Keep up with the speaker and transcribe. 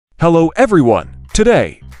Hello everyone!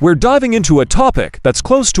 Today, we're diving into a topic that's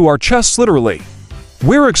close to our chests literally.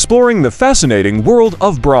 We're exploring the fascinating world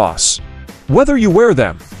of bras. Whether you wear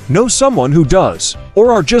them, know someone who does,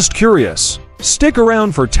 or are just curious, stick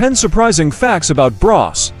around for 10 surprising facts about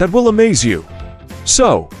bras that will amaze you.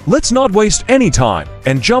 So, let's not waste any time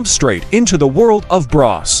and jump straight into the world of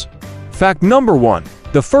bras. Fact number 1.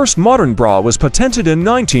 The first modern bra was patented in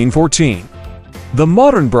 1914. The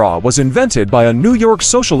modern bra was invented by a New York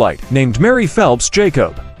socialite named Phelps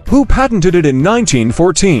Jacob, who patented it in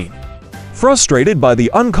 1914. Frustrated by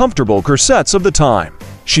the uncomfortable corsets of the time,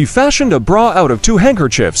 she fashioned a bra out of 2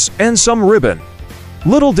 handkerchiefs and some ribbon.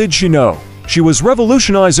 Little did she know, she was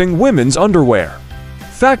revolutionizing women's underwear.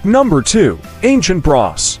 Fact number 2. Ancient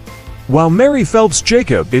bras. While Phelps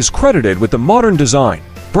Jacob is credited with the modern design,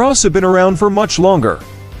 bras have been around for much longer.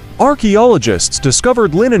 Archaeologists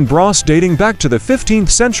discovered linen bras dating back to the 15th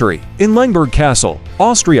century in Lemberg Castle,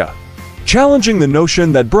 Austria, challenging the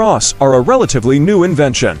notion that bras are a relatively new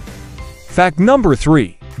invention. Fact number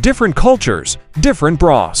 3. Different cultures, different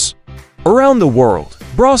bras. Around the world,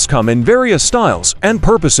 bras come in various styles and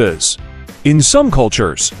purposes. In some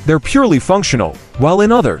cultures, they're purely functional, while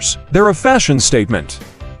in others, they're a fashion statement.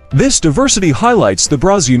 This diversity highlights the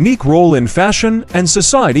bra's unique role in fashion and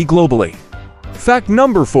society globally. Fact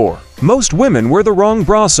number 4. Most women wear the wrong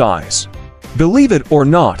bra size. Believe it or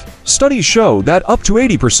not, studies show that up to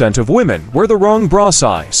 80% of women wear the wrong bra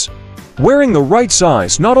size. Wearing the right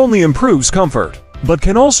size not only improves comfort, but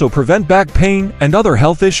can also prevent back pain and other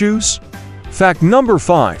health issues. Fact number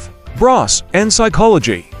 5. Bras and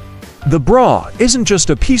psychology. The bra isn't just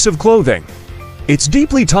a piece of clothing. It's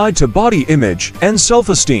deeply tied to body image and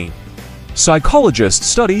self-esteem. Psychologists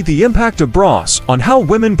study the impact of bras on how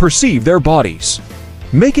women perceive their bodies,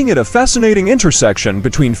 making it a fascinating intersection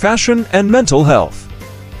between fashion and mental health.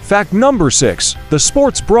 Fact number 6. The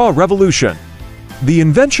sports bra revolution. The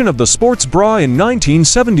invention of the sports bra in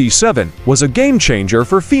 1977 was a game-changer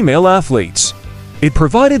for female athletes. It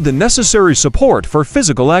provided the necessary support for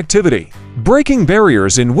physical activity, breaking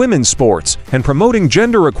barriers in women's sports and promoting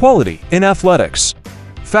gender equality in athletics.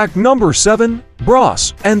 Fact number 7.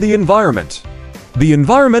 Bras and the environment. The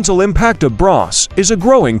environmental impact of bras is a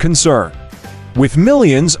growing concern. With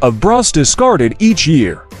millions of bras discarded each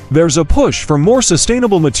year, there's a push for more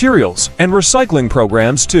sustainable materials and recycling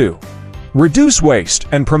programs to reduce waste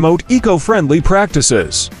and promote eco-friendly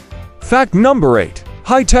practices. Fact number 8.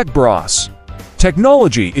 High-tech bras.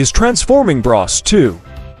 Technology is transforming bras too.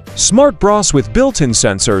 Smart bras with built-in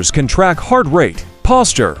sensors can track heart rate,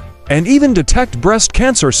 posture, and even detect breast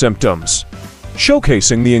cancer symptoms,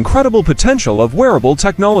 showcasing the incredible potential of wearable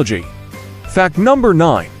technology. Fact number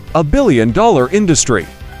 9. A billion-dollar industry.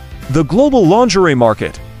 The global lingerie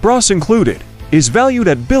market, bras included, is valued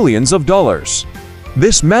at billions of dollars.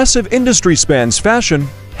 This massive industry spans fashion,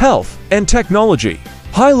 health, and technology,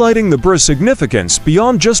 highlighting the bra's significance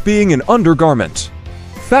beyond just being an undergarment.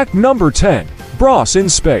 Fact number 10. Bras in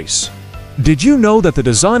space. Did you know that the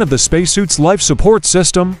design of the spacesuit's life support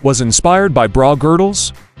system was inspired by bra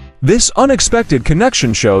girdles? This unexpected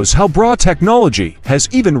connection shows how bra technology has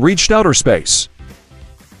even reached outer space.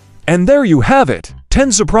 And there you have it,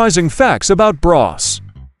 10 surprising facts about bras.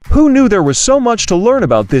 Who knew there was so much to learn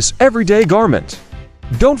about this everyday garment?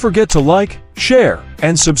 Don't forget to like, share,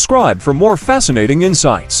 and subscribe for more fascinating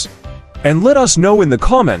insights. And let us know in the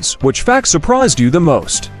comments which fact surprised you the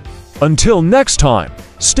most. Until next time,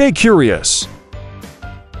 stay curious.